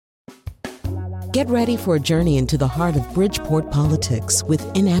Get ready for a journey into the heart of Bridgeport politics with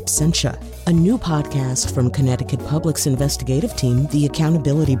In Absentia, a new podcast from Connecticut Public's investigative team, The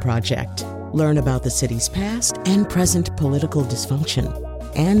Accountability Project. Learn about the city's past and present political dysfunction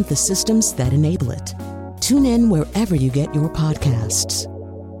and the systems that enable it. Tune in wherever you get your podcasts.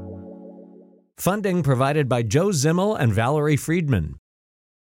 Funding provided by Joe Zimmel and Valerie Friedman.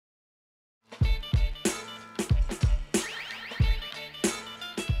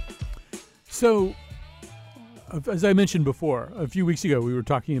 So, as I mentioned before, a few weeks ago, we were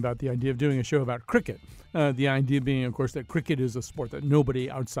talking about the idea of doing a show about cricket. The idea being, of course, that cricket is a sport that nobody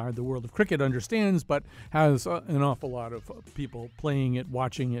outside the world of cricket understands, but has an awful lot of people playing it,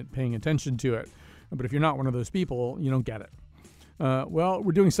 watching it, paying attention to it. But if you're not one of those people, you don't get it. Well,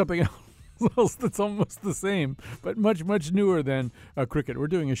 we're doing something else that's almost the same, but much, much newer than cricket. We're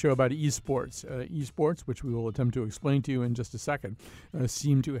doing a show about esports. Esports, which we will attempt to explain to you in just a second,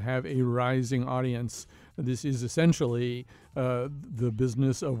 seem to have a rising audience. This is essentially the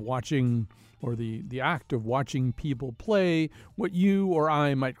business of watching, or the act of watching people play what you or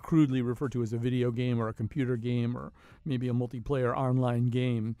I might crudely refer to as a video game or a computer game or maybe a multiplayer online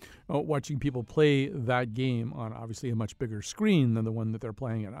game, watching people play that game on obviously a much bigger screen than the one that they're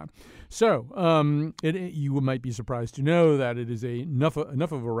playing it on. So you might be surprised to know that it is enough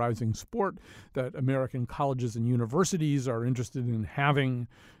of a rising sport that American colleges and universities are interested in having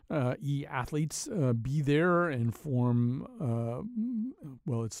athletes be there and form,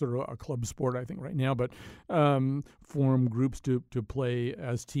 well, it's sort of a club sport, I think, right now, but form groups to play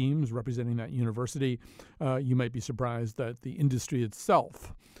as teams representing that university. You might be surprised that the industry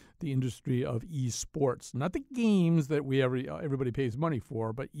itself, the industry of esports, not the games that everybody pays money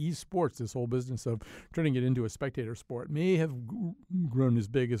for, but esports, this whole business of turning it into a spectator sport, may have grown as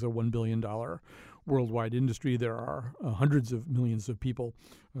big as a $1 billion worldwide industry. There are hundreds of millions of people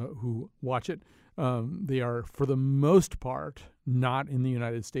who watch it. They are, for the most part, not in the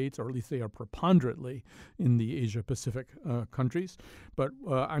United States, or at least they are preponderantly in the Asia-Pacific countries. But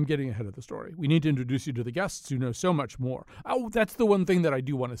I'm getting ahead of the story. We need to introduce you to the guests who know so much more. Oh, that's the one thing that I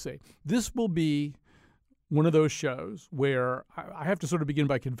do want to say. This will be one of those shows where I have to sort of begin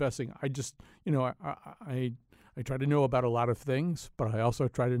by confessing, I just, I try to know about a lot of things, but I also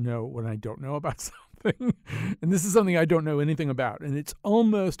try to know when I don't know about something. And this is something I don't know anything about. And it's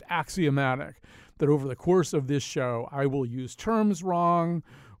almost axiomatic that over the course of this show, I will use terms wrong,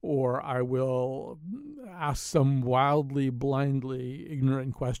 or I will ask some wildly, blindly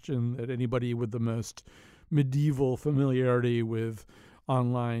ignorant question that anybody with the most medieval familiarity with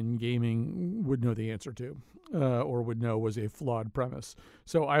online gaming would know the answer to, or would know was a flawed premise.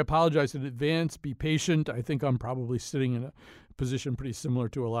 So I apologize in advance. Be patient. I think I'm probably sitting in a position pretty similar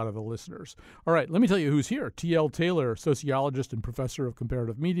to a lot of the listeners. All right, let me tell you who's here. T.L. Taylor, sociologist and professor of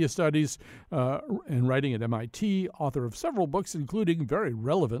comparative media studies and writing at MIT, author of several books, including, very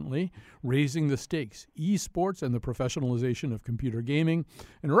relevantly, Raising the Stakes, Esports and the Professionalization of Computer Gaming.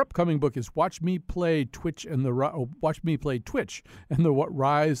 And her upcoming book is Watch Me Play Twitch and the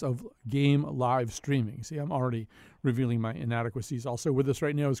Rise of Game Live Streaming. See, I'm already revealing my inadequacies. Also with us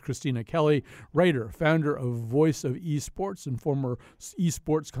right now is Christina Kelly, writer, founder of Voice of Esports, and former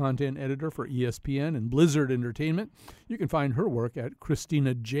esports content editor for ESPN and Blizzard Entertainment. You can find her work at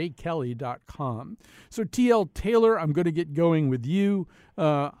ChristinaJKelly.com. So T.L. Taylor, I'm going to get going with you.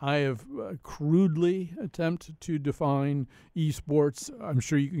 I have crudely attempted to define esports. I'm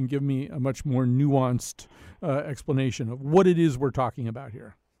sure you can give me a much more nuanced explanation of what it is we're talking about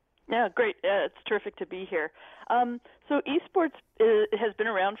here. Yeah, great. It's terrific to be here. So esports has been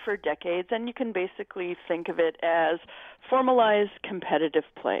around for decades, and you can basically think of it as formalized competitive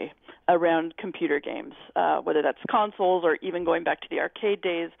play around computer games, whether that's consoles or even going back to the arcade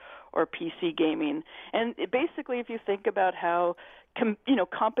days or PC gaming. And basically, if you think about how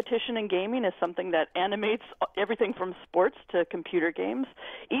competition in gaming is something that animates everything from sports to computer games,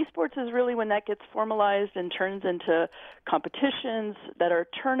 esports is really when that gets formalized and turns into competitions that are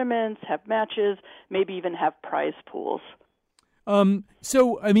tournaments, have matches, maybe even have prize pools.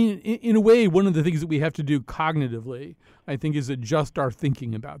 So, I mean, in a way, one of the things that we have to do cognitively, I think, is adjust our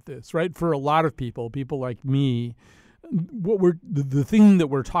thinking about this, right? For a lot of people like me, the thing that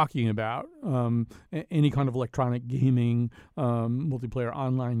we're talking about, any kind of electronic gaming, multiplayer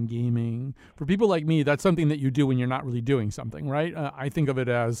online gaming, for people like me, that's something that you do when you're not really doing something, right? I think of it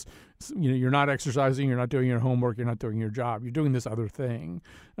as, you're not exercising, you're not doing your homework, you're not doing your job, you're doing this other thing.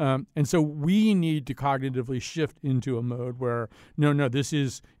 And so we need to cognitively shift into a mode where, no, this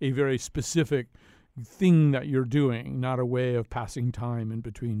is a very specific thing that you're doing, not a way of passing time in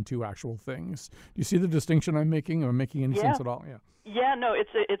between two actual things. Do you see the distinction I'm making? Am I making any sense at all? Yeah. Yeah, no,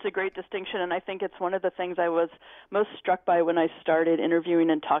 it's a great distinction, and I think it's one of the things I was most struck by when I started interviewing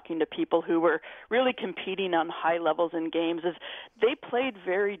and talking to people who were really competing on high levels in games. Is they played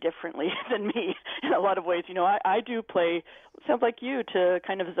very differently than me in a lot of ways. I do play, sounds like you, to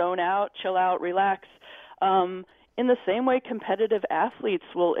kind of zone out, chill out, relax. In the same way, competitive athletes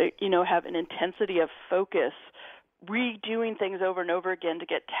will, have an intensity of focus, redoing things over and over again to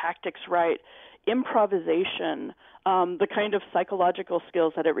get tactics right, improvisation, the kind of psychological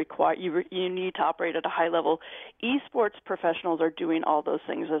skills that it requires. You need to operate at a high level. Esports professionals are doing all those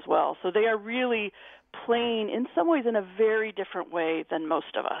things as well. So they are really playing, in some ways, in a very different way than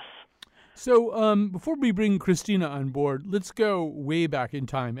most of us. So before we bring Christina on board, let's go way back in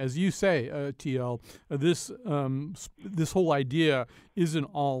time. As you say, TL, this whole idea isn't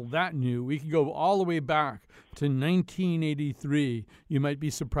all that new. We could go all the way back to 1983. You might be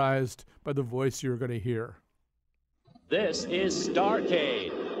surprised by the voice you're going to hear. This is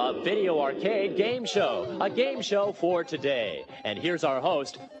Starcade, a video arcade game show, a game show for today. And here's our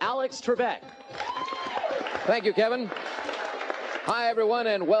host, Alex Trebek. Thank you, Kevin. Hi, everyone,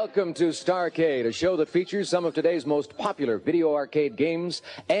 and welcome to Starcade, a show that features some of today's most popular video arcade games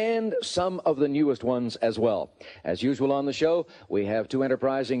and some of the newest ones as well. As usual on the show, we have two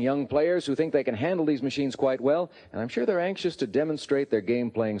enterprising young players who think they can handle these machines quite well, and I'm sure they're anxious to demonstrate their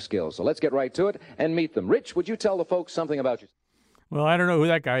game-playing skills. So let's get right to it and meet them. Rich, would you tell the folks something about yourself? Well, I don't know who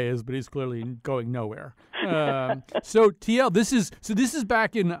that guy is, but he's clearly going nowhere. So TL, this is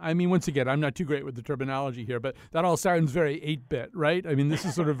back in. I mean, once again, I'm not too great with the terminology here, but that all sounds very 8-bit, right? I mean, this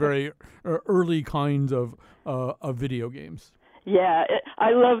is sort of very early kinds of video games. Yeah,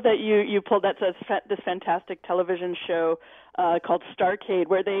 I love that you pulled this fantastic television show called Starcade,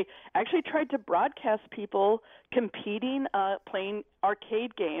 where they actually tried to broadcast people competing, playing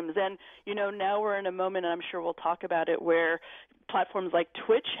arcade games. And, now we're in a moment, and I'm sure we'll talk about it, where platforms like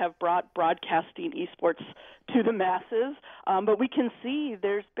Twitch have brought broadcasting esports to the masses. But we can see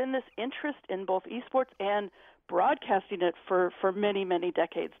there's been this interest in both esports and broadcasting it for many, many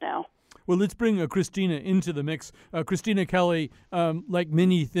decades now. Well, let's bring Christina into the mix. Christina Kelly, like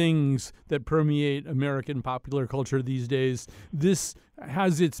many things that permeate American popular culture these days, this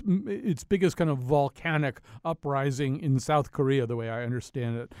has its biggest kind of volcanic uprising in South Korea, the way I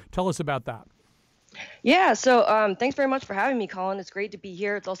understand it. Tell us about that. Yeah, so thanks very much for having me, Colin. It's great to be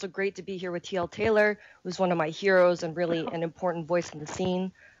here. It's also great to be here with TL Taylor, who's one of my heroes and really an important voice in the scene.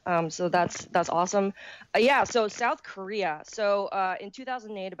 So that's awesome. So South Korea. So in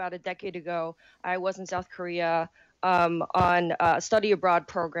 2008, about a decade ago, I was in South Korea on a study abroad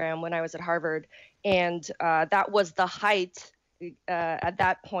program when I was at Harvard. And that was the height at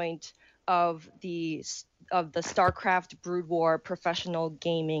that point of the StarCraft Brood War professional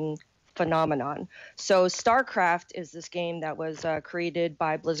gaming phenomenon. So StarCraft is this game that was created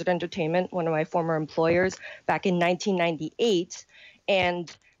by Blizzard Entertainment, one of my former employers, back in 1998.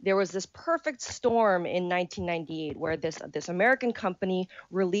 And there was this perfect storm in 1998 where this American company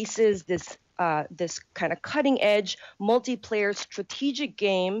releases this kind of cutting-edge multiplayer strategic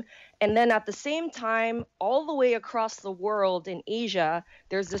game, and then at the same time, all the way across the world in Asia,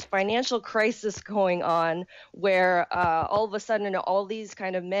 there's this financial crisis going on where all of a sudden all these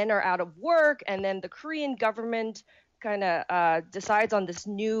kind of men are out of work, and then the Korean government kind of decides on this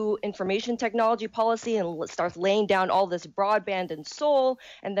new information technology policy and starts laying down all this broadband in Seoul,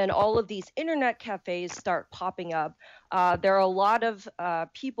 and then all of these internet cafes start popping up. There are a lot of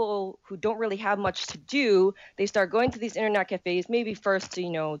people who don't really have much to do. They start going to these internet cafes, maybe first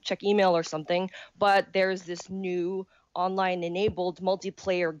to, check email or something, but there's this new online-enabled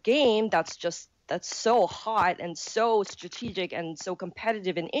multiplayer game that's so hot and so strategic and so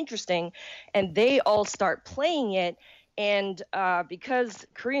competitive and interesting, and they all start playing it. And because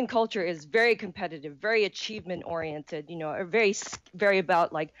Korean culture is very competitive, very achievement oriented, very, very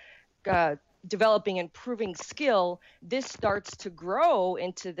about developing and proving skill, this starts to grow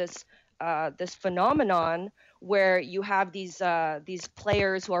into this phenomenon where you have these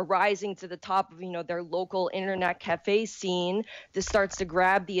players who are rising to the top of their local internet cafe scene. This starts to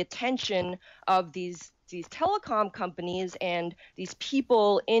grab the attention of these telecom companies and these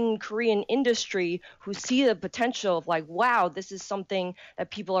people in Korean industry who see the potential of wow, this is something that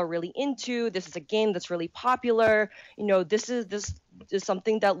people are really into. This is a game that's really popular. This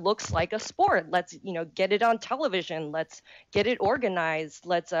something that looks like a sport. Let's get it on television. Let's get it organized.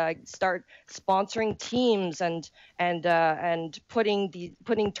 Let's start sponsoring teams and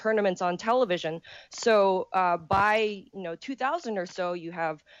putting tournaments on television. So by 2000 or so, you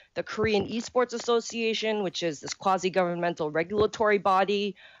have the Korean Esports Association, which is this quasi-governmental regulatory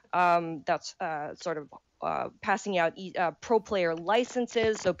body that's sort of passing out pro player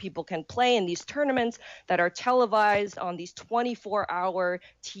licenses so people can play in these tournaments that are televised on these 24-hour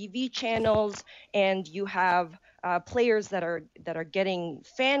TV channels, and you have players that are getting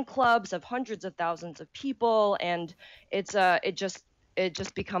fan clubs of hundreds of thousands of people, and it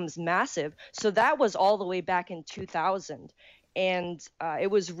just becomes massive. So that was all the way back in 2000. And it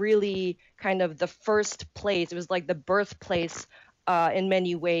was really kind of the first place. It was like the birthplace in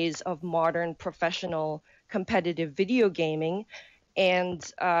many ways of modern professional competitive video gaming. And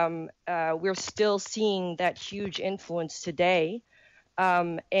we're still seeing that huge influence today.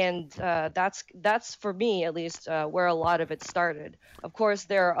 And that's for me, at least, where a lot of it started. Of course,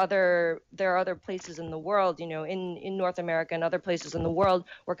 there are other places in the world, in North America and other places in the world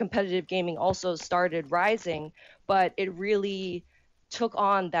where competitive gaming also started rising, but it really took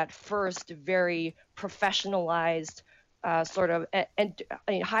on that first very professionalized sort of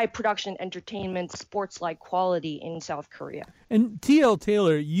high production entertainment, sports-like quality in South Korea. And T.L.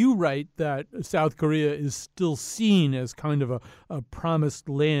 Taylor, you write that South Korea is still seen as kind of a promised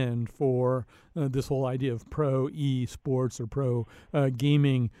land for this whole idea of pro esports or pro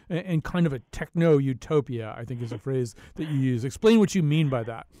gaming and kind of a techno-utopia, I think is a phrase that you use. Explain what you mean by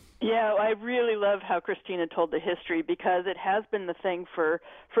that. Yeah, I really love how Christina told the history, because it has been the thing for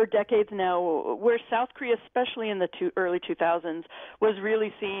decades now, where South Korea, especially in the early 2000s, was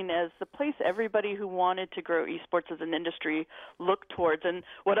really seen as the place everybody who wanted to grow esports as an industry looked towards. And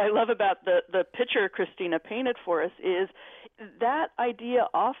what I love about the picture Christina painted for us is that idea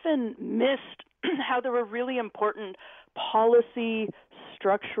often missed how there were really important policy,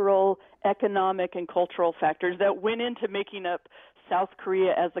 structural, economic, and cultural factors that went into making up South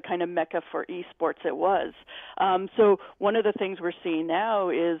Korea as the kind of mecca for esports it was. So one of the things we're seeing now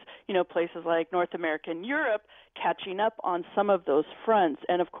is, places like North America and Europe catching up on some of those fronts.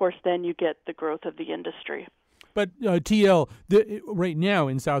 And, of course, then you get the growth of the industry. But TL, right now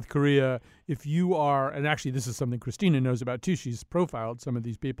in South Korea, if you are, and actually this is something Christina knows about too, she's profiled some of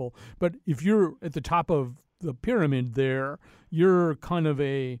these people, but if you're at the top of the pyramid there, you're kind of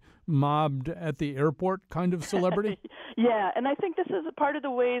a mobbed at the airport kind of celebrity? Yeah, and I think this is a part of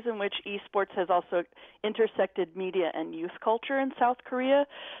the ways in which esports has also intersected media and youth culture in South Korea.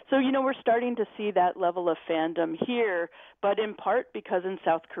 So, we're starting to see that level of fandom here, but in part because in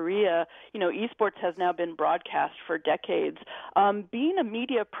South Korea, esports has now been broadcast for decades. Being a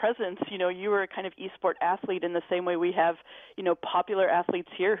media presence, you were a kind of esport athlete in the same way we have, popular athletes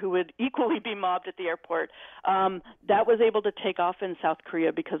here who would equally be mobbed at the airport. That was able to take off in South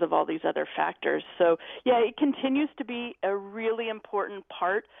Korea because of all these other factors. So, yeah, it continues to be a really important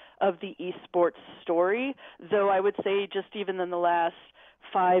part of the esports story, though I would say just even in the last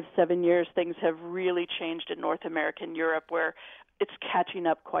 5-7 years, things have really changed in North America and Europe, where it's catching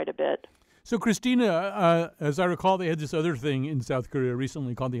up quite a bit. So, Christina, as I recall, they had this other thing in South Korea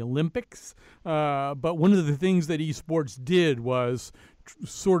recently called the Olympics. But one of the things that esports did was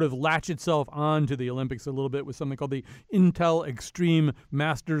sort of latch itself onto the Olympics a little bit with something called the Intel Extreme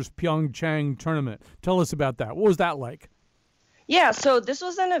Masters Pyeongchang Tournament. Tell us about that. What was that like? Yeah, so this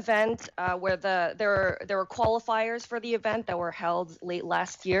was an event where there were qualifiers for the event that were held late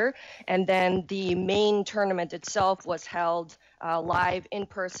last year, and then the main tournament itself was held live in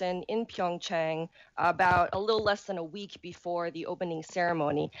person in Pyeongchang about a little less than a week before the opening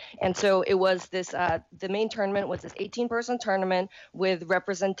ceremony. And so it was this, the main tournament was this 18-person tournament with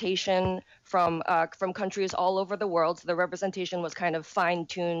representation from countries all over the world. So the representation was kind of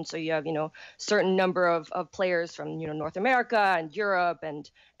fine-tuned. So you have, certain number of players from, North America and Europe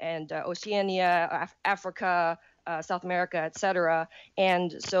and Oceania, Africa, South America, etc.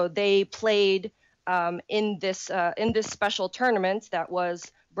 And so they played in this special tournament that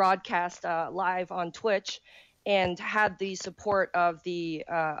was broadcast live on Twitch, and had the support of the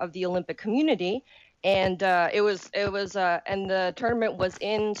Olympic community, and it was and the tournament was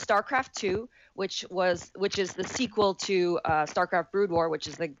in StarCraft 2, which is the sequel to StarCraft Brood War, which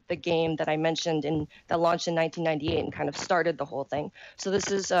is the game that I mentioned that launched in 1998 and kind of started the whole thing. So this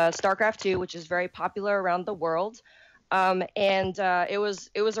is StarCraft 2, which is very popular around the world. And it was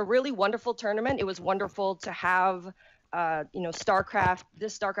a really wonderful tournament. It was wonderful to have,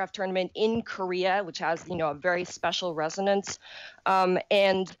 this StarCraft tournament in Korea, which has, a very special resonance.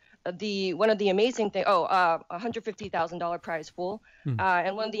 And one of the amazing things, $150,000 prize pool.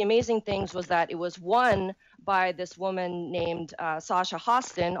 And one of the amazing things was that it was won by this woman named Sasha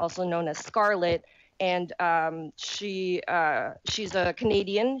Hostin, also known as Scarlett. And she's a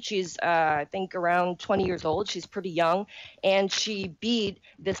Canadian. She's, I think, around 20 years old. She's pretty young. And she beat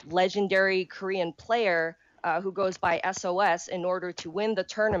this legendary Korean player who goes by SOS in order to win the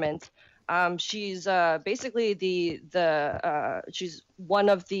tournament. She's basically she's one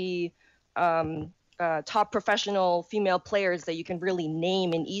of the top professional female players that you can really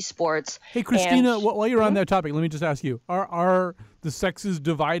name in esports. Hey, Christina, while you're on that topic, let me just ask you, are the sexes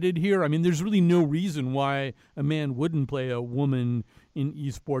divided here? I mean, there's really no reason why a man wouldn't play a woman in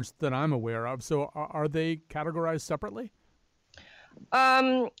esports that I'm aware of. So are they categorized separately?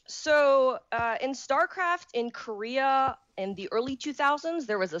 So in StarCraft in Korea in the early 2000s,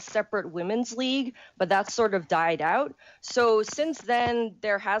 there was a separate women's league, but that sort of died out. So since then,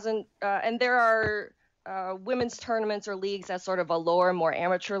 there hasn't, and there are women's tournaments or leagues at sort of a lower, more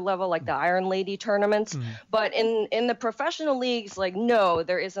amateur level, like the Iron Lady tournaments. But in the professional leagues, like, no,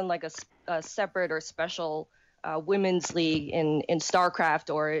 there isn't like a separate or special women's league in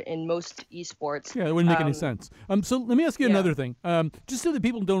StarCraft or in most esports. Yeah, it wouldn't make any sense. So let me ask you another thing. Just so that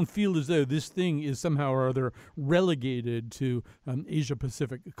people don't feel as though this thing is somehow or other relegated to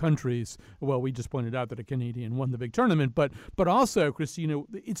Asia-Pacific countries. Well, we just pointed out that a Canadian won the big tournament, but also, Christina,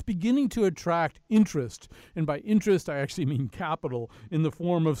 it's beginning to attract interest. And by interest, I actually mean capital, in the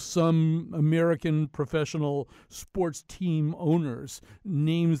form of some American professional sports team owners,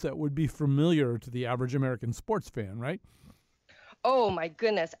 names that would be familiar to the average American sports fan, right? Oh my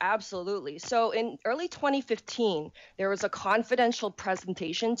goodness, absolutely. So in early 2015, there was a confidential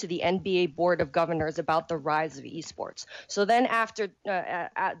presentation to the NBA Board of Governors about the rise of esports. So then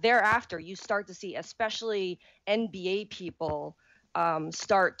thereafter, you start to see especially NBA people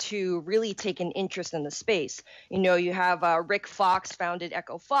start to really take an interest in the space. You know, you have Rick Fox founded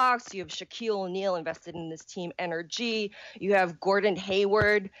Echo Fox. You have Shaquille O'Neal invested in this team Energy. You have Gordon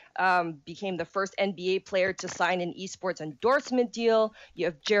Hayward became the first NBA player to sign an esports endorsement deal. You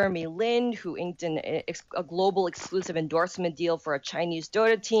have Jeremy Lin, who inked a global exclusive endorsement deal for a Chinese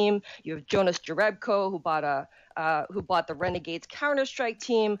Dota team. You have Jonas Jerebko, who bought the Renegades Counter-Strike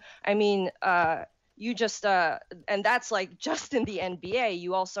team. I mean, you just and that's like just in the NBA.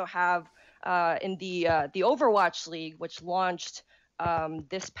 You also have in the Overwatch League, which launched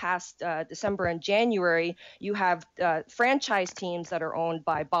this past December and January, you have franchise teams that are owned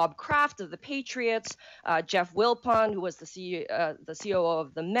by Bob Kraft of the Patriots, Jeff Wilpon, who was the COO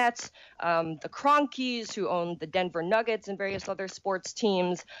of the Mets, the Cronkies, who own the Denver Nuggets and various other sports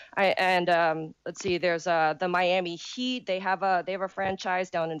teams. Let's see, there's the Miami Heat. They have a franchise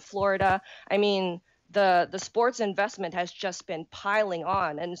down in Florida. I mean, the sports investment has just been piling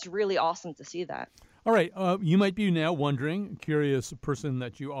on, and it's really awesome to see that. All right. You might be now wondering, curious person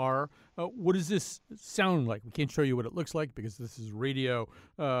that you are, what does this sound like? We can't show you what it looks like because this is radio,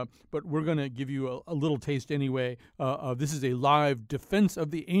 but we're going to give you a little taste anyway. This is a live Defense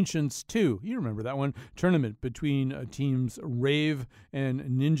of the Ancients 2. You remember that one? Tournament between teams Rave and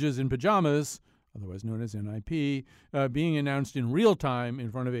Ninjas in Pajamas, otherwise known as NIP, being announced in real time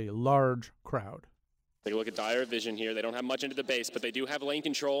in front of a large crowd. Take a look at Dire Vision here. They don't have much into the base, but they do have lane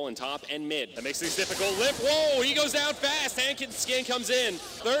control in top and mid. That makes things difficult. Lip, whoa, he goes down fast. Skin comes in.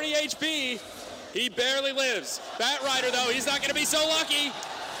 30 HP. He barely lives. Bat Rider, though, he's not going to be so lucky.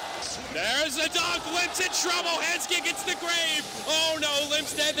 There's the dunk. Limp's in trouble. Handskin gets the grave. Oh, no,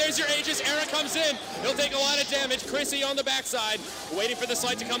 Limp's dead. There's your Aegis. Era comes in. He'll take a lot of damage. Chrissy on the backside, waiting for the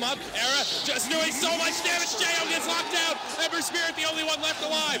slide to come up. Era just doing so much damage. Jo gets locked out. Ember Spirit, the only one left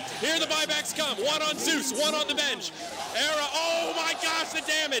alive. Here the buybacks come. One on Zeus, one on the bench. Era, oh my gosh, the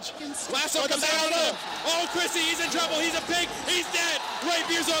damage. Lasso comes out on him. Oh, Chrissy, he's in trouble. He's a pig. He's dead.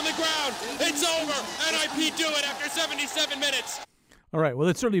 Rapier's on the ground. It's over. NIP do it after 77 minutes. All right. Well,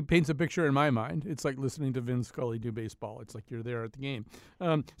 it certainly paints a picture in my mind. It's like listening to Vin Scully do baseball. It's like you're there at the game.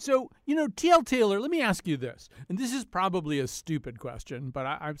 So, T.L. Taylor, let me ask you this. And this is probably a stupid question, but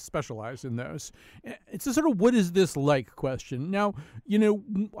I specialize in those. It's a sort of what is this like question. Now,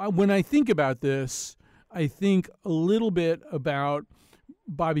 when I think about this, I think a little bit about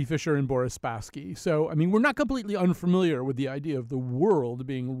Bobby Fischer and Boris Spassky. So, I mean, we're not completely unfamiliar with the idea of the world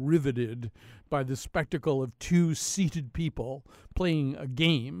being riveted by the spectacle of two seated people playing a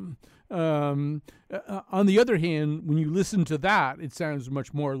game. On the other hand, when you listen to that, it sounds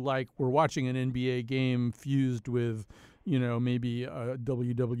much more like we're watching an NBA game fused with, maybe a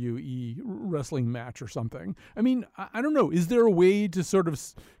WWE wrestling match or something. I mean, I don't know. Is there a way to sort of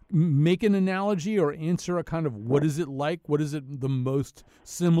make an analogy or answer a kind of what is it like? What is it the most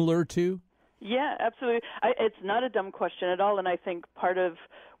similar to? Yeah, absolutely. It's not a dumb question at all, and I think part of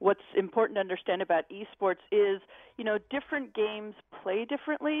what's important to understand about esports is, different games play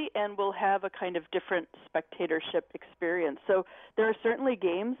differently and will have a kind of different spectatorship experience. So there are certainly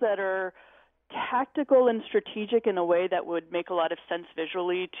games that are tactical and strategic in a way that would make a lot of sense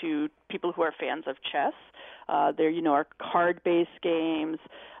visually to people who are fans of chess. There, are card-based games,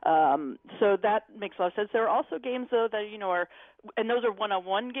 so that makes a lot of sense. There are also games, though, that and those are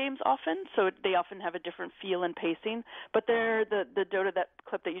one-on-one games often, so they often have a different feel and pacing. But they're the Dota, that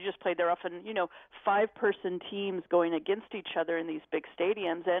clip that you just played, they're often 5-person teams going against each other in these big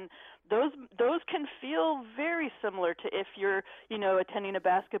stadiums, and those can feel very similar to if you're attending a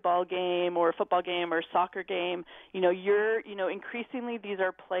basketball game or a football game or a soccer game. Increasingly these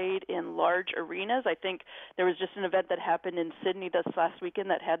are played in large arenas. I think there was just an event that happened in Sydney this last weekend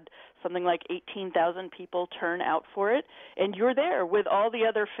that had something like 18,000 people turn out for it, and you're there with all the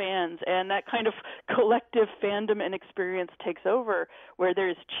other fans, and that kind of collective fandom and experience takes over, where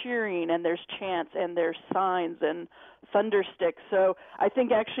there's cheering and there's chants and there's signs and thundersticks. So I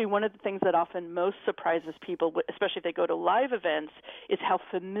think actually one of the things that often most surprises people, especially if they go to live events, is how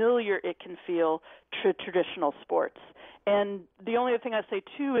familiar it can feel to traditional sports. And the only other thing I say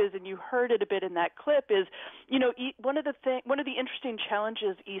too is, and you heard it a bit in that clip, is one of the interesting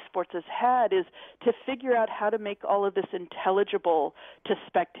challenges esports has had is to figure out how to make all of this intelligible to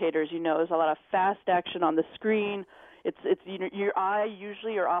spectators. There's a lot of fast action on the screen. It's your eye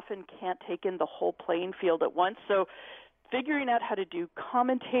usually or often can't take in the whole playing field at once. So figuring out how to do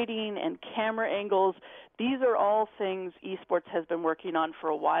commentating and camera angles, these are all things esports has been working on for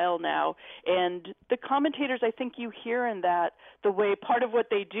a while now. And the commentators, I think you hear in that the way part of what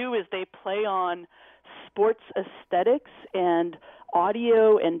they do is they play on sports aesthetics and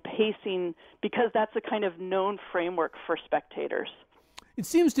audio and pacing, because that's a kind of known framework for spectators. It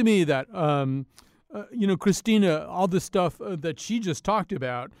seems to me that Christina, all the stuff that she just talked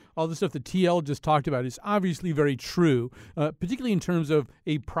about, all the stuff that TL just talked about is obviously very true, particularly in terms of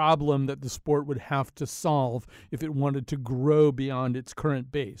a problem that the sport would have to solve if it wanted to grow beyond its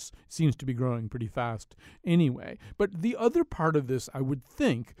current base. It seems to be growing pretty fast anyway. But the other part of this, I would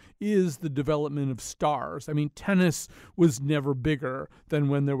think, is the development of stars. I mean, tennis was never bigger than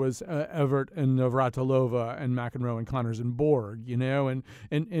when there was Evert and Navratilova and McEnroe and Connors and Borg,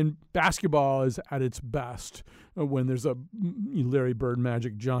 and basketball is at its best when there's a Larry Bird,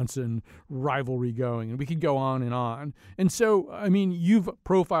 Magic Johnson rivalry going, and we could go on and on. And so, I mean, you've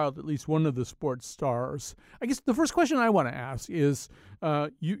profiled at least one of the sports stars. I guess the first question I want to ask is,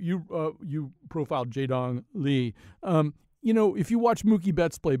 you profiled Jae-Dong Lee. If you watch Mookie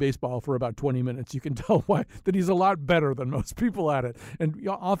Betts play baseball for about 20 minutes, you can tell that he's a lot better than most people at it. And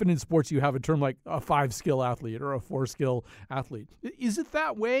often in sports, you have a term like a 5-skill athlete or a 4-skill athlete. Is it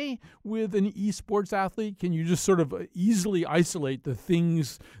that way with an esports athlete? Can you just sort of easily isolate the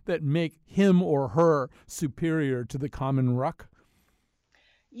things that make him or her superior to the common ruck?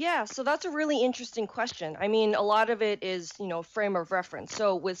 Yeah, so that's a really interesting question. I mean, a lot of it is, frame of reference.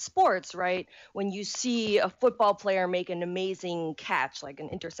 So with sports, right, when you see a football player make an amazing catch, like an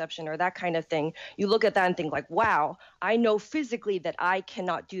interception or that kind of thing, you look at that and think like, wow, I know physically that I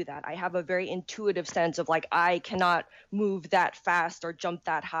cannot do that. I have a very intuitive sense of like, I cannot move that fast or jump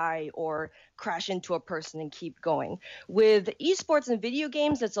that high or crash into a person and keep going. With esports and video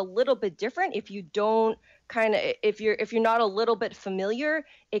games, it's a little bit different. If you don't if you're not a little bit familiar,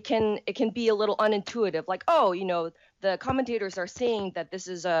 it can be a little unintuitive. Like, oh, the commentators are saying that this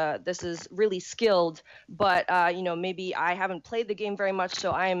is really skilled, but maybe I haven't played the game very much,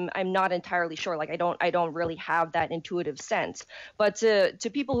 so I'm not entirely sure. Like I don't really have that intuitive sense. But to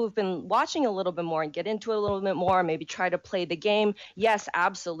people who've been watching a little bit more and get into it a little bit more, maybe try to play the game, yes,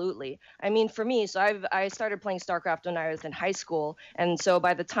 absolutely. I mean, for me, so I started playing StarCraft when I was in high school, and so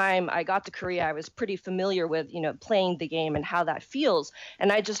by the time I got to Korea, I was pretty familiar with playing the game and how that feels.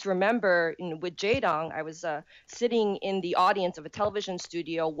 And I just remember with Jae-Dong, I was sitting in the audience of a television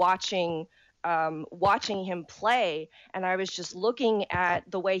studio watching him play, and I was just looking at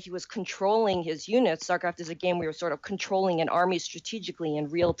the way he was controlling his units. StarCraft is a game where you're sort of controlling an army strategically in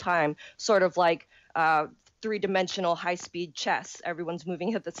real time, sort of like three-dimensional high-speed chess. Everyone's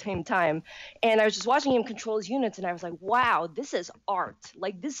moving at the same time. And I was just watching him control his units, and I was like, wow, this is art.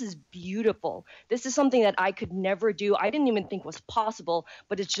 Like, this is beautiful. This is something that I could never do. I didn't even think was possible,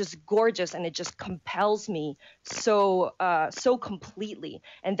 but it's just gorgeous, and it just compels me so completely.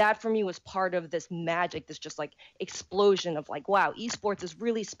 And that, for me, was part of this magic, this just, like, explosion of, like, wow, esports is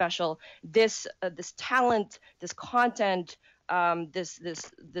really special. This talent, this content, this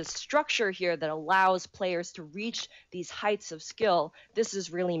structure here that allows players to reach these heights of skill. This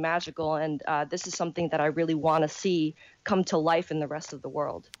is really magical, and this is something that I really want to see come to life in the rest of the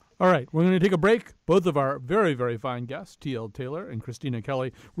world. All right, we're going to take a break. Both of our very, very fine guests, T.L. Taylor and Christina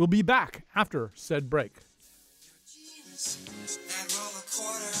Kelly, will be back after said break.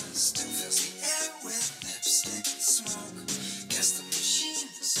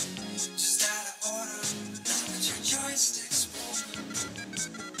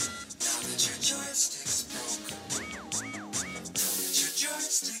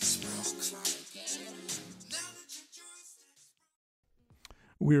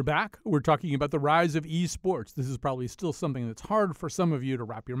 We're back. We're talking about the rise of esports. This is probably still something that's hard for some of you to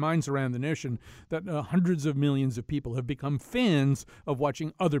wrap your minds around, the notion that hundreds of millions of people have become fans of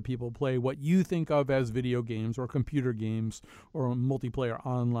watching other people play what you think of as video games or computer games or multiplayer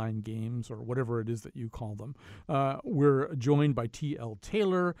online games or whatever it is that you call them. We're joined by T.L.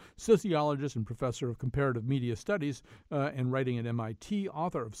 Taylor, sociologist and professor of comparative media studies and writing at MIT,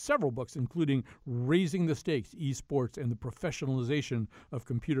 author of several books, including Raising the Stakes, Esports and the Professionalization of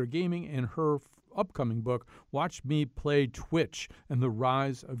Computer Gaming, and her upcoming book, Watch Me Play Twitch and the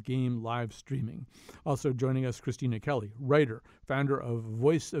Rise of Game Live Streaming. Also joining us, Christina Kelly, writer, founder of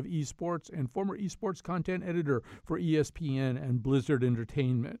Voice of Esports, and former esports content editor for ESPN and Blizzard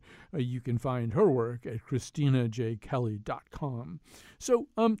Entertainment. You can find her work at ChristinaJKelly.com. So,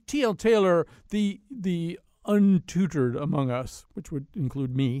 T.L. Taylor, the untutored among us, which would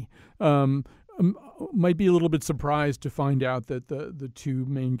include me, might be a little bit surprised to find out that the two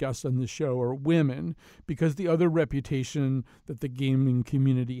main guests on the show are women, because the other reputation that the gaming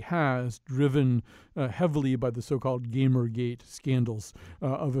community has, driven heavily by the so-called Gamergate scandals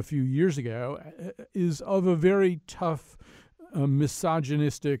of a few years ago, is of a very tough,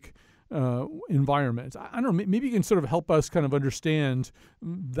 misogynistic environment. I don't know, maybe you can sort of help us kind of understand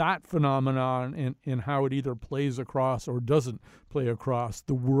that phenomenon and how it either plays across or doesn't play across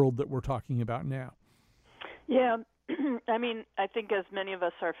the world that we're talking about now. Yeah, I mean, I think as many of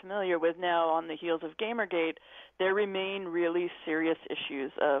us are familiar with now, on the heels of Gamergate, there remain really serious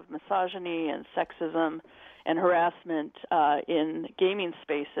issues of misogyny and sexism and harassment in gaming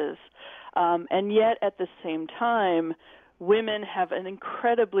spaces. And yet, at the same time, women have an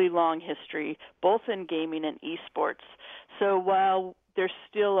incredibly long history, both in gaming and esports. So while there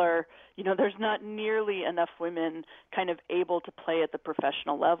still are, there's not nearly enough women kind of able to play at the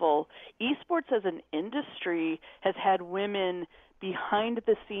professional level, esports as an industry has had women behind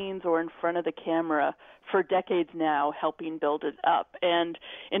the scenes or in front of the camera for decades now, helping build it up. And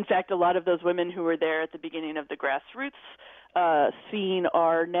in fact, a lot of those women who were there at the beginning of the grassroots scene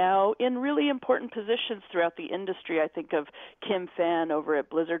are now in really important positions throughout the industry. I think of Kim Fan over at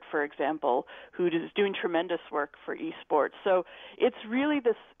Blizzard, for example, who is doing tremendous work for esports. So it's really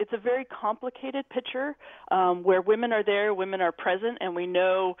it's a very complicated picture where women are there, women are present, and we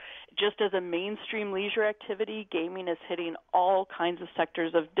know just as a mainstream leisure activity, gaming is hitting all kinds of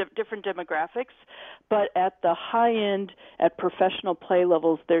sectors of different demographics. But at the high end, at professional play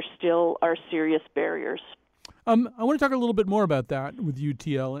levels, there still are serious barriers. I want to talk a little bit more about that with you,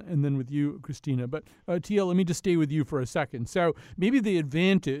 TL, and then with you, Christina. But TL, let me just stay with you for a second. So maybe the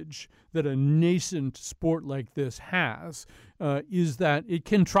advantage that a nascent sport like this has is that it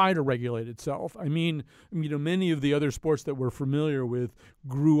can try to regulate itself. I mean, many of the other sports that we're familiar with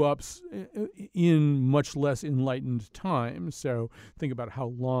grew up in much less enlightened times. So think about how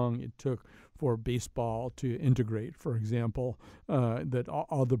long it took for baseball to integrate, for example, that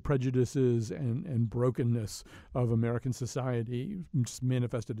all the prejudices and brokenness of American society just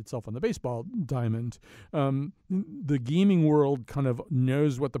manifested itself on the baseball diamond. The gaming world kind of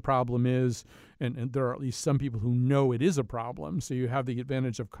knows what the problem is, and there are at least some people who know it is a problem. So you have the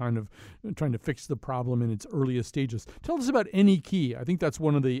advantage of kind of trying to fix the problem in its earliest stages. Tell us about AnyKey. I think that's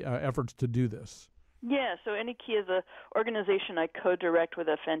one of the efforts to do this. Yeah, so AnyKey is an organization I co-direct with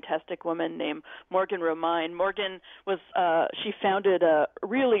a fantastic woman named Morgan Romine. Morgan was she founded a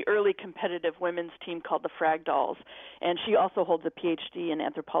really early competitive women's team called the Frag Dolls, and she also holds a PhD in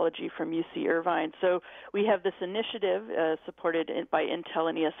anthropology from UC Irvine. So we have this initiative supported by Intel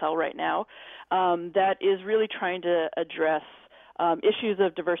and ESL right now that is really trying to address issues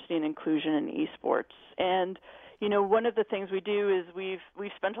of diversity and inclusion in esports. And one of the things we do is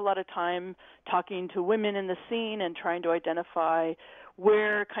we've spent a lot of time talking to women in the scene and trying to identify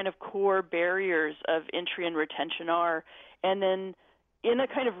where kind of core barriers of entry and retention are, and then in a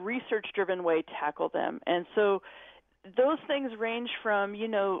kind of research-driven way tackle them. And so those things range from,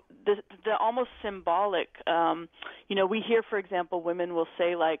 the almost symbolic. We hear, for example, women will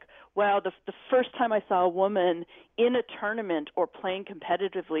say like, wow, the first time I saw a woman in a tournament or playing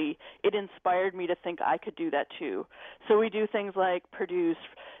competitively, it inspired me to think I could do that too. So we do things like produce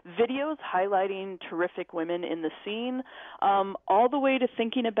videos highlighting terrific women in the scene, all the way to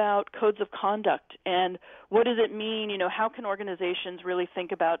thinking about codes of conduct and what does it mean, how can organizations really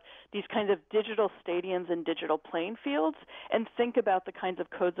think about these kinds of digital stadiums and digital playing fields and think about the kinds of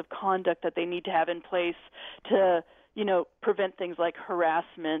codes of conduct that they need to have in place to prevent things like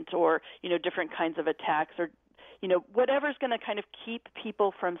harassment or, different kinds of attacks or, whatever's going to kind of keep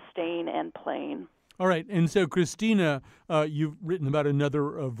people from staying and playing. All right. And so, Christina, you've written about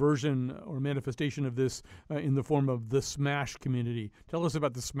another version or manifestation of this in the form of the Smash community. Tell us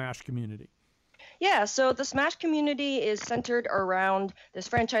about the Smash community. Yeah, so the Smash community is centered around this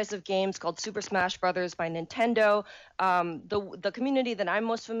franchise of games called Super Smash Bros. By Nintendo. The community that I'm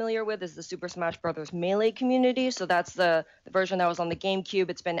most familiar with is the Super Smash Bros. Melee community. So that's the version that was on the GameCube.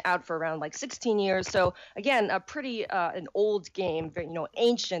 It's been out for around 16 years. So again, a pretty an old game, very,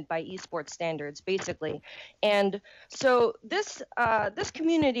 ancient by esports standards, basically. And so this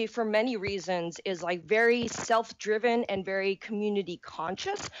community, for many reasons, is very self-driven and very community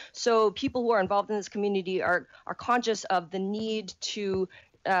conscious. So people who are involved in this community are conscious of the need to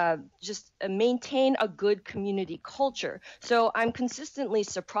just maintain a good community culture. So I'm consistently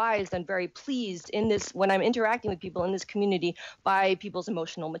surprised and very pleased in this when I'm interacting with people in this community by people's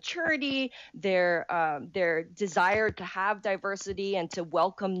emotional maturity, their desire to have diversity and to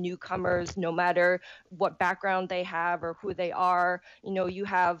welcome newcomers no matter what background they have or who they are. You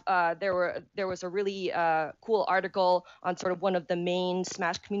have there was a really cool article on sort of one of the main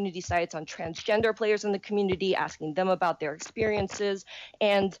Smash community sites on transgender players in the community, asking them about their experiences.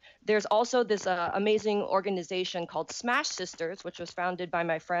 And there's also this amazing organization called Smash Sisters, which was founded by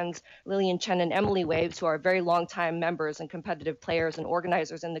my friends Lillian Chen and Emily Waves, who are very longtime members and competitive players and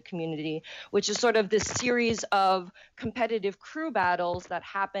organizers in the community, which is sort of this series of competitive crew battles that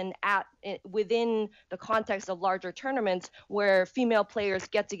happen within the context of larger tournaments where female players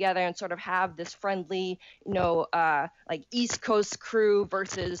get together and sort of have this friendly, East Coast crew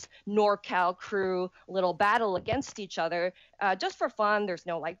versus NorCal crew little battle against each other, just for fun. There's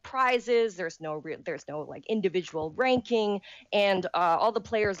no prizes, there's no individual ranking, and all the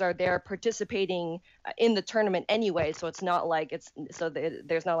players are there participating in the tournament anyway. So it's not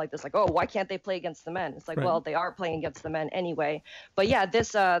there's not this oh, why can't they play against the men? It's right. Well, they are playing against the men anyway. But yeah,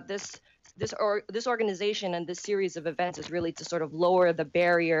 this organization and this series of events is really to sort of lower the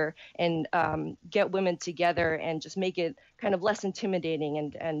barrier and get women together and just make it kind of less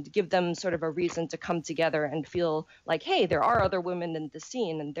intimidating and give them sort of a reason to come together and feel like, hey, there are other women in the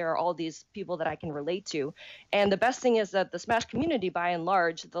scene and there are all these people that I can relate to. And the best thing is that the Smash community, by and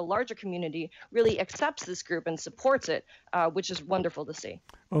large, the larger community, really accepts this group and supports it, which is wonderful to see.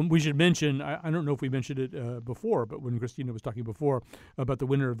 We should mention, I don't know if we mentioned it before, but when Christina was talking before about the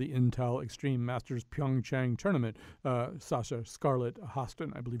winner of the Intel Extreme Masters Pyeongchang tournament, Sasha Scarlett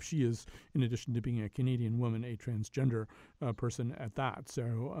Hostin, I believe she is, in addition to being a Canadian woman, a transgender person at that.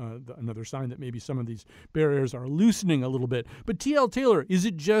 So another sign that maybe some of these barriers are loosening a little bit. But T.L. Taylor, is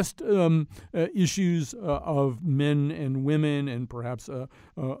it just issues of men and women and perhaps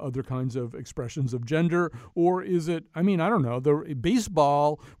other kinds of expressions of gender? Or is it, I don't know, the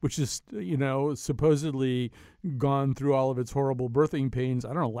baseball, which is, supposedly gone through all of its horrible birthing pains. I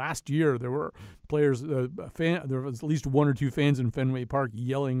don't know, last year there were players, there was at least one or two fans in Fenway Park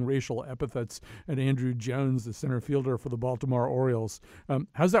yelling racial epithets at Andrew Jones, the center fielder for the Baltimore Orioles.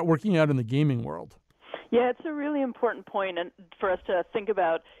 How's that working out in the gaming world? Yeah, it's a really important point, and for us to think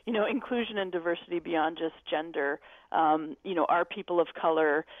about, inclusion and diversity beyond just gender. Our people of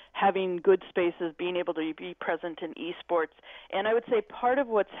color having good spaces, being able to be present in esports. And I would say part of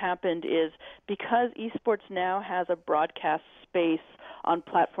what's happened is because esports now has a broadcast space on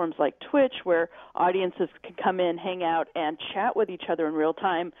platforms like Twitch where audiences can come in, hang out, and chat with each other in real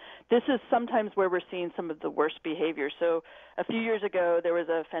time, this is sometimes where we're seeing some of the worst behavior. So a few years ago, there was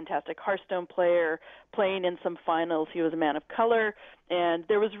a fantastic Hearthstone player playing in some finals. He was a man of color, and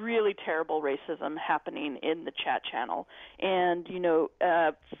there was really terrible racism happening in the chat channel. And,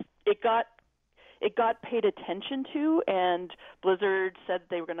 it got paid attention to, and Blizzard said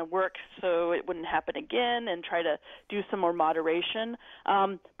they were going to work so it wouldn't happen again and try to do some more moderation.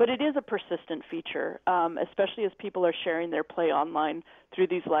 But it is a persistent feature, especially as people are sharing their play online through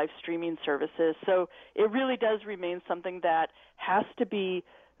these live streaming services. So it really does remain something that has to be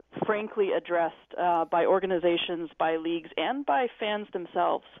frankly addressed by organizations, by leagues, and by fans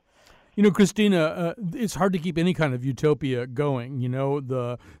themselves. Christina, it's hard to keep any kind of utopia going.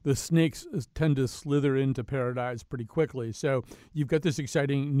 The snakes tend to slither into paradise pretty quickly. So you've got this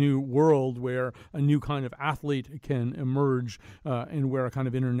exciting new world where a new kind of athlete can emerge and where a kind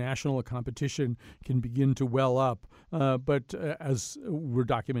of international competition can begin to well up. But as we're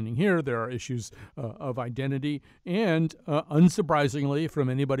documenting here, there are issues of identity. And unsurprisingly, from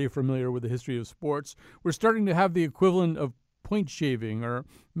anybody familiar with the history of sports, we're starting to have the equivalent of point shaving or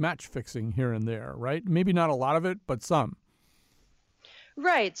match fixing here and there, right? Maybe not a lot of it, but some.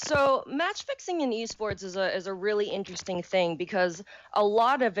 Right. So match fixing in esports is a really interesting thing because a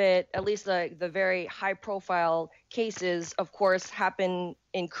lot of it, at least the very high profile cases, of course, happen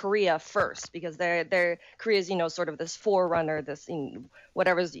in Korea first because Korea's sort of this forerunner, this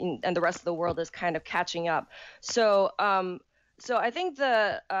whatever's and the rest of the world is kind of catching up. So I think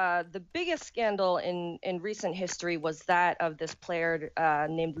the biggest scandal in recent history was that of this player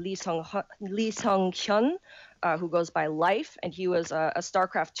named Lee Sung-hyun, who goes by Life, and he was a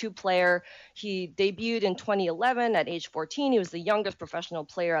StarCraft 2 player. He debuted in 2011 at age 14. He was the youngest professional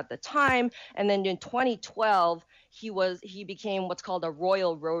player at the time, and then in 2012 he became what's called a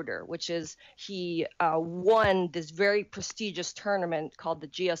Royal Roader, which is he won this very prestigious tournament called the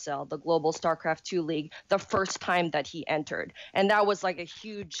GSL, the Global StarCraft 2 League, the first time that he entered. And that was like a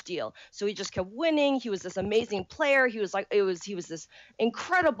huge deal. So he just kept winning. He was this amazing player. He was this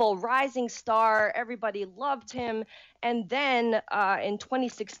incredible rising star. Everybody loved him. And then in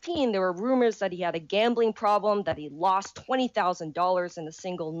 2016, there were rumors that he had a gambling problem, that he lost $20,000 in a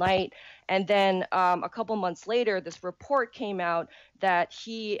single night. And then a couple months later, this report came out that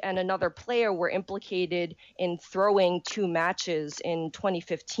he and another player were implicated in throwing 2 matches in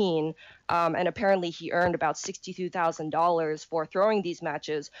 2015. And apparently he earned about $62,000 for throwing these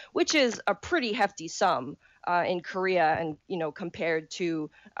matches, which is a pretty hefty sum in Korea, and compared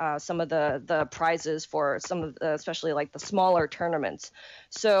to some of the prizes for some of especially like the smaller tournaments.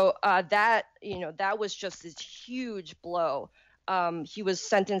 So that was just this huge blow. He was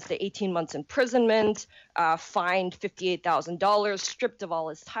sentenced to 18 months imprisonment, fined $58,000, stripped of all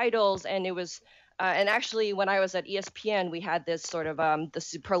his titles, and it was. And actually, when I was at ESPN, we had this sort of the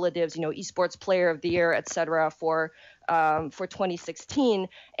superlatives, esports player of the year, et cetera, for 2016,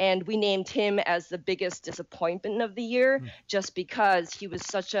 and we named him as the biggest disappointment of the year, just because he was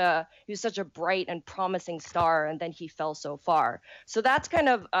such a bright and promising star, and then he fell so far. So that's kind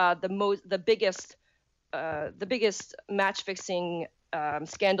of the biggest match fixing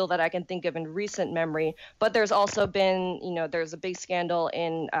scandal that I can think of in recent memory. But there's also been, there's a big scandal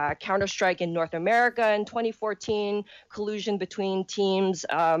in Counter-Strike in North America in 2014, collusion between teams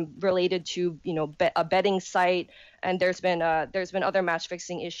related to, a betting site. And there's been other match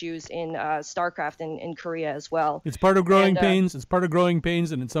fixing issues in StarCraft in Korea as well. It's part of growing pains. It's part of growing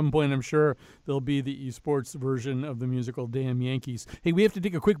pains, and at some point, I'm sure there'll be the esports version of the musical "Damn Yankees." Hey, we have to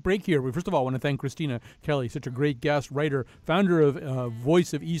take a quick break here. We first of all want to thank Christina Kelly, such a great guest, writer, founder of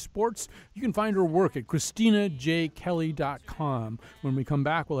Voice of Esports. You can find her work at ChristinaJKelly.com. When we come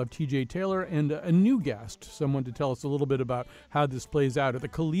back, we'll have TJ Taylor and a new guest, someone to tell us a little bit about how this plays out at the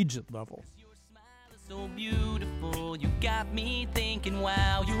collegiate level. So beautiful, you got me thinking,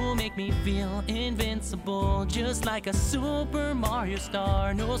 wow, you'll make me feel invincible, just like a Super Mario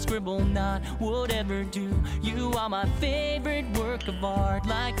star. No scribble knot would ever do. You are my favorite work of art,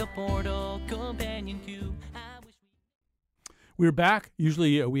 like a portal companion cube. We're back.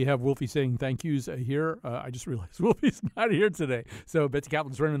 Usually we have Wolfie saying thank yous here. I just realized Wolfie's not here today. So Betsy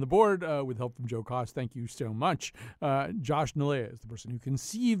Kaplan's running the board with help from Joe Koss. Thank you so much. Josh Nalea is the person who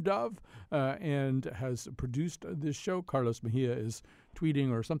conceived of and has produced this show. Carlos Mejia is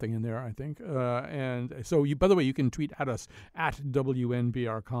tweeting or something in there, I think. And so, by the way, you can tweet at us at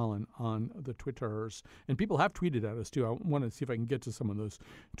WNBR Colin on the Twitters. And people have tweeted at us, too. I want to see if I can get to some of those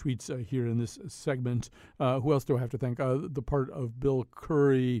tweets here in this segment. Who else do I have to thank? The part of Bill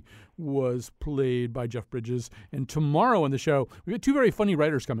Curry was played by Jeff Bridges. And tomorrow on the show, we've got 2 very funny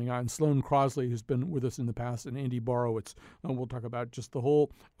writers coming on. Sloan Crosley, who's been with us in the past, and Andy Borowitz. We'll talk about just the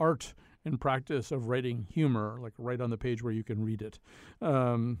whole art and practice of writing humor, like right on the page where you can read it.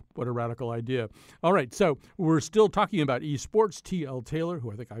 What a radical idea. All right, so we're still talking about esports. T.L. Taylor,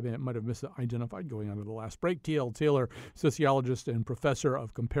 who I think I might have misidentified going on to the last break. T.L. Taylor, sociologist and professor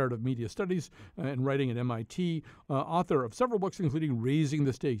of comparative media studies and writing at MIT, author of several books, including Raising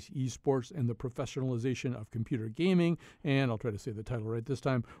the Stakes, Esports and the Professionalization of Computer Gaming, and I'll try to say the title right this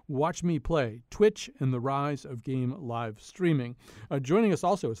time, Watch Me Play, Twitch and the Rise of Game Live Streaming. Joining us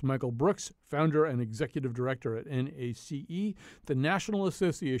also is Michael Brooks, Brooks, founder and executive director at NACE, the National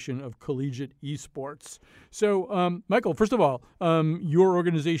Association of Collegiate Esports. So, Michael, first of all, your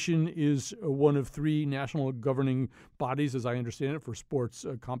organization is one of 3 national governing bodies, as I understand it, for sports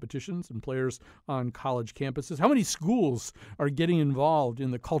competitions and players on college campuses. How many schools are getting involved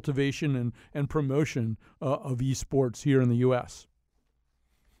in the cultivation and promotion of esports here in the U.S.?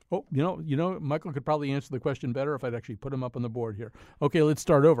 Oh, Michael could probably answer the question better if I'd actually put him up on the board here. Okay, let's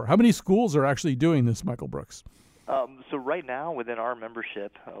start over. How many schools are actually doing this, Michael Brooks? So right now, within our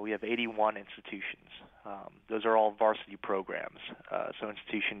membership, we have 81 institutions. Those are all varsity programs, so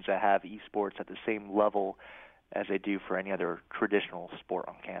institutions that have esports at the same level as they do for any other traditional sport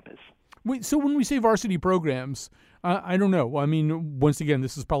on campus. Wait, so when we say varsity programs, I don't know. I mean, once again,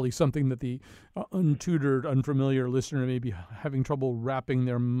 this is probably something that the untutored, unfamiliar listener may be having trouble wrapping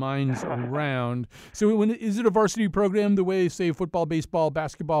their minds around. So is it a varsity program the way, say, football, baseball,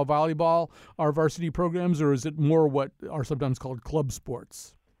 basketball, volleyball are varsity programs, or is it more what are sometimes called club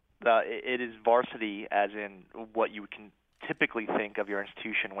sports? It is varsity as in what you can typically think of your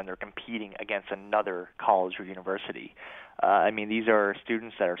institution when they're competing against another college or university. These are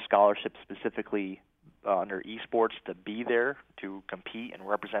students that are scholarships specifically under esports to be there to compete and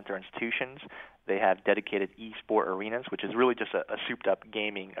represent their institutions. They have dedicated esport arenas, which is really just a souped-up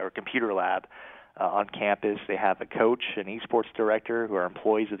gaming or computer lab on campus. They have a coach, an esports director, who are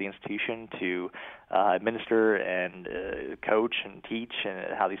employees of the institution to administer and coach and teach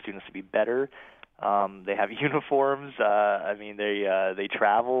and how these students to be better. They have uniforms. They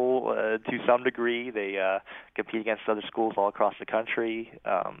travel to some degree. They compete against other schools all across the country.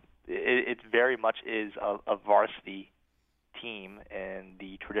 It very much is a varsity team in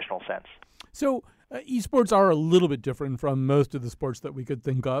the traditional sense. So esports are a little bit different from most of the sports that we could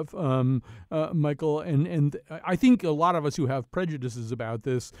think of, Michael, and I think a lot of us who have prejudices about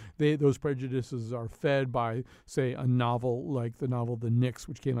this, those prejudices are fed by, say, a novel like the novel The Knicks,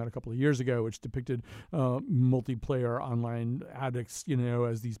 which came out a couple of years ago, which depicted multiplayer online addicts,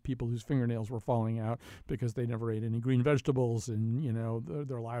 as these people whose fingernails were falling out because they never ate any green vegetables, and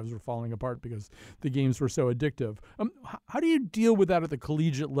their lives were falling apart because the games were so addictive. How do you deal with that at the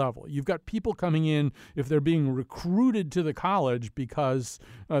collegiate level? You've got people coming in, if they're being recruited to the college because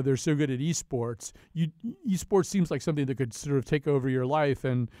they're so good at esports. Esports seems like something that could sort of take over your life,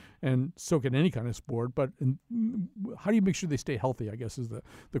 and so can any kind of sport. But how do you make sure they stay healthy, I guess, is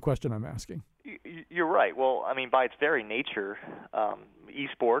the question I'm asking. You're right. Well, by its very nature,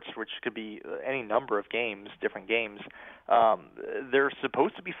 esports, which could be any number of games, different games, they're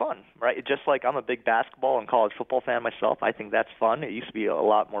supposed to be fun, right? Just like I'm a big basketball and college football fan myself, I think that's fun. It used to be a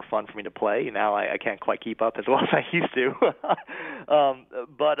lot more fun for me to play. Now I can't quite keep up as well as I used to.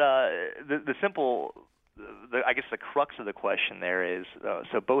 But the simple, I guess the crux of the question there is,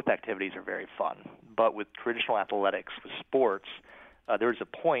 so both activities are very fun, but with traditional athletics, with sports, there's a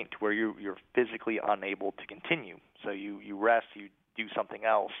point where you're physically unable to continue. So you rest, you do something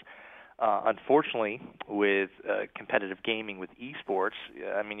else. Unfortunately, with competitive gaming with esports,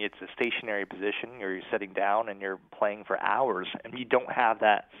 it's a stationary position. You're sitting down and you're playing for hours, and you don't have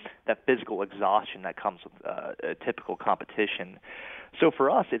that physical exhaustion that comes with a typical competition. So for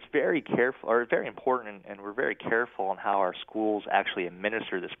us, it's very important, and we're very careful on how our schools actually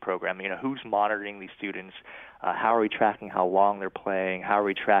administer this program. Who's monitoring these students? How are we tracking how long they're playing? How are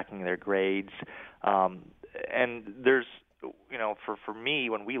we tracking their grades? And there's, for me,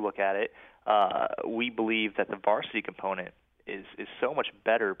 when we look at it, we believe that the varsity component is so much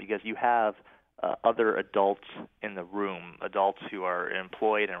better because you have other adults in the room, adults who are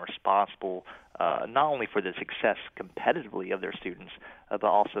employed and responsible not only for the success competitively of their students, but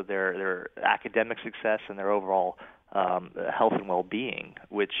also their academic success and their overall health and well-being,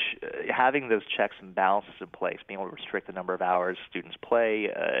 which having those checks and balances in place, being able to restrict the number of hours students play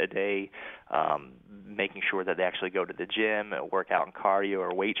a day, making sure that they actually go to the gym, work out in cardio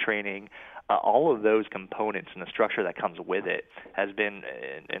or weight training, all of those components and the structure that comes with it has been,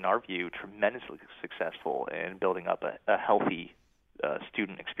 in our view, tremendously successful in building up a healthy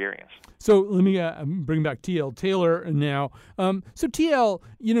student experience. So let me bring back T.L. Taylor now. So T.L.,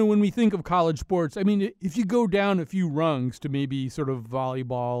 when we think of college sports, if you go down a few rungs to maybe sort of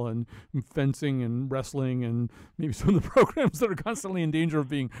volleyball and fencing and wrestling and maybe some of the programs that are constantly in danger of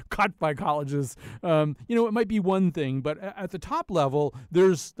being cut by colleges, it might be one thing. But at the top level,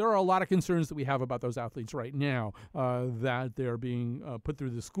 there are a lot of concerns that we have about those athletes right now, that they're being put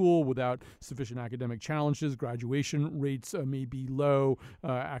through the school without sufficient academic challenges. Graduation rates may be low. low.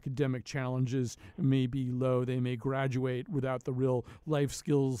 Academic challenges may be low. They may graduate without the real life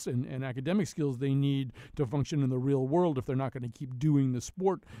skills and academic skills they need to function in the real world if they're not going to keep doing the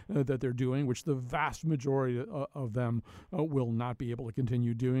sport that they're doing, which the vast majority of them will not be able to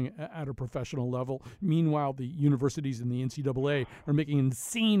continue doing at a professional level. Meanwhile, the universities and the NCAA are making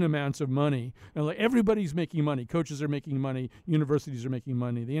insane amounts of money. And everybody's making money. Coaches are making money. Universities are making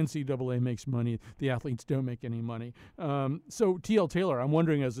money. The NCAA makes money. The athletes don't make any money. So, T.L. Taylor, I'm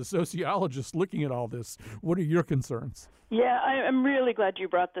wondering, as a sociologist looking at all this, what are your concerns? Yeah, I'm really glad you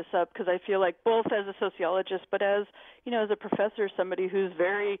brought this up, because I feel like both as a sociologist, but as as a professor, somebody who's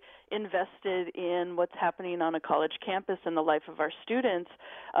very invested in what's happening on a college campus and the life of our students,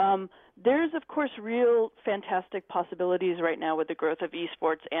 there's, of course, real fantastic possibilities right now with the growth of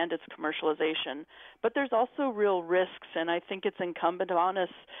esports and its commercialization. But there's also real risks, and I think it's incumbent on us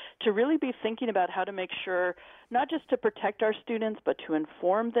to really be thinking about how to make sure not just to protect our students, but to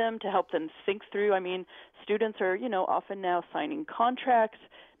inform them, to help them think through. I mean, students are, often now signing contracts,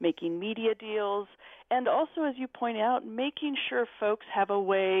 making media deals, and also, as you point out, making sure folks have a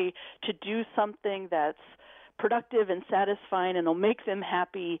way to do something that's productive and satisfying and will make them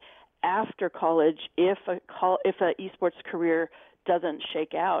happy after college if a esports career doesn't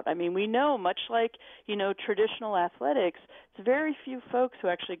shake out. I mean, we know, much like, traditional athletics, it's very few folks who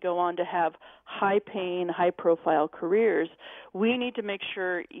actually go on to have high-paying, high-profile careers. We need to make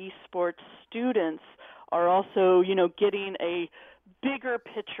sure esports students are also, getting a bigger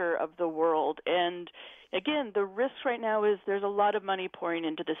picture of the world. And again, the risk right now is there's a lot of money pouring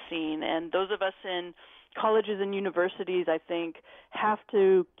into the scene, and those of us in colleges and universities, I think, have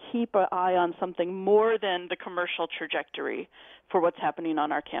to keep an eye on something more than the commercial trajectory for what's happening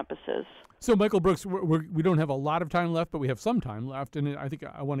on our campuses. So, Michael Brooks, we don't have a lot of time left, but we have some time left, and I think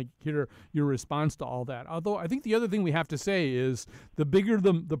I want to hear your response to all that. Although I think the other thing we have to say is the bigger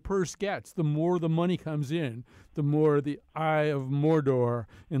the purse gets, the more the money comes in, the more the eye of Mordor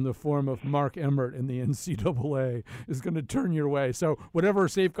in the form of Mark Emmert in the NCAA is going to turn your way. So whatever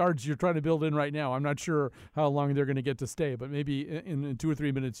safeguards you're trying to build in right now, I'm not sure how long they're going to get to stay, but maybe in 2 or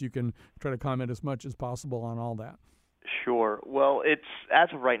 3 minutes you can try to comment as much as possible on all that. Sure. Well, it's as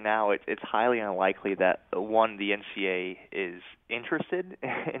of right now, it's highly unlikely that the NCAA is interested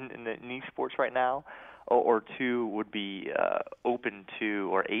in esports right now, or two would be open to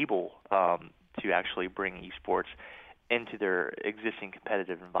or able to actually bring esports into their existing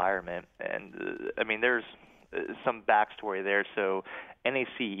competitive environment. And I mean, there's some backstory there. So NACE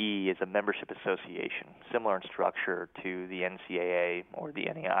is a membership association, similar in structure to the NCAA or the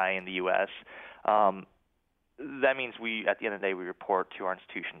NAI in the U.S. That means at the end of the day, we report to our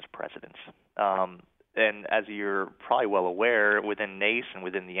institution's presidents. And as you're probably well aware, within NACE and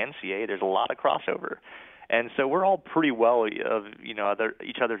within the NCAA, there's a lot of crossover. And so we're all pretty well of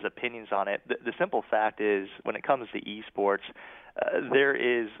each other's opinions on it. The simple fact is, when it comes to esports, there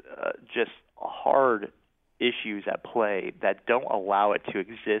is just hard issues at play that don't allow it to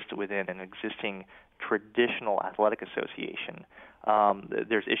exist within an existing traditional athletic association.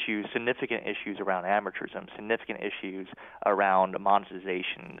 There's significant issues around amateurism, significant issues around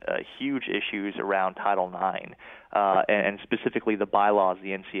monetization, huge issues around Title IX, and specifically the bylaws the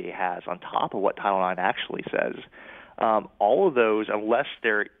NCAA has on top of what Title IX actually says. All of those, unless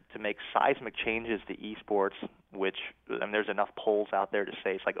they're to make seismic changes to esports, which there's enough polls out there to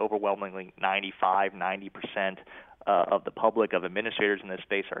say it's like overwhelmingly 90% of the public, of administrators in this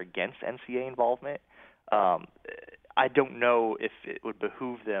space, are against NCAA involvement. I don't know if it would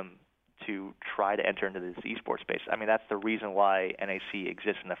behoove them to try to enter into this esports space. I mean, that's the reason why NAC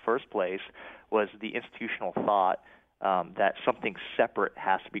exists in the first place, was the institutional thought that something separate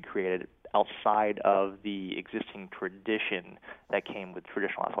has to be created outside of the existing tradition that came with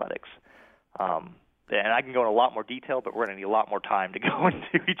traditional athletics. And I can go in a lot more detail, but we're going to need a lot more time to go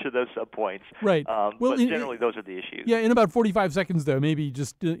into each of those subpoints. Right. But generally, those are the issues. Yeah, in about 45 seconds, though, maybe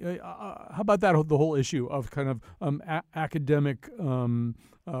just how about that, the whole issue of kind of academic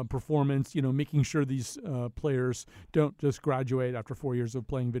performance, making sure these players don't just graduate after 4 years of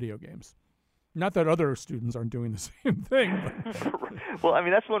playing video games. Not that other students aren't doing the same thing. But. Well, I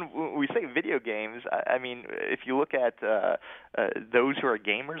mean, that's when we say video games. I mean, if you look at those who are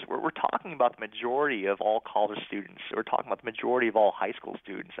gamers, we're talking about the majority of all college students. We're talking about the majority of all high school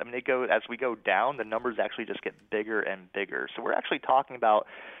students. I mean, as we go down, the numbers actually just get bigger and bigger. So we're actually talking about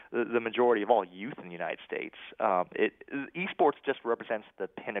the majority of all youth in the United States. Esports just represents the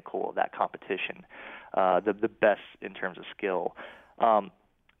pinnacle of that competition, the best in terms of skill.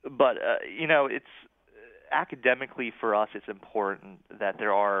 But it's academically for us, it's important that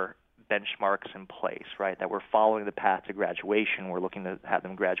there are benchmarks in place, right? That we're following the path to graduation. We're looking to have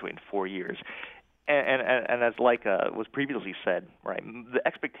them graduate in 4 years. And as was previously said, right, the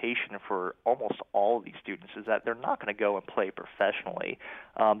expectation for almost all of these students is that they're not going to go and play professionally.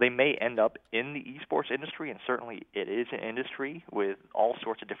 They may end up in the esports industry, and certainly it is an industry with all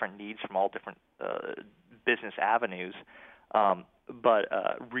sorts of different needs from all different business avenues. But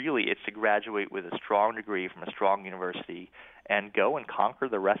really, it's to graduate with a strong degree from a strong university and go and conquer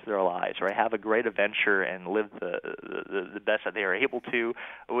the rest of their lives, right? Have a great adventure and live the best that they are able to,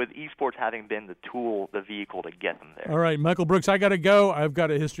 with esports having been the tool, the vehicle to get them there. All right, Michael Brooks, I got to go. I've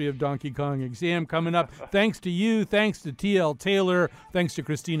got a History of Donkey Kong exam coming up. Thanks to you. Thanks to T.L. Taylor. Thanks to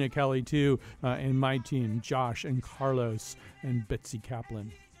Christina Kelly, too, and my team, Josh and Carlos and Betsy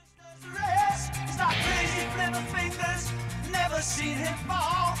Kaplan. He's not crazy, flavor fingers, never seen him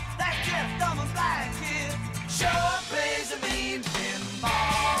fall. That deaf, dumb, and blind.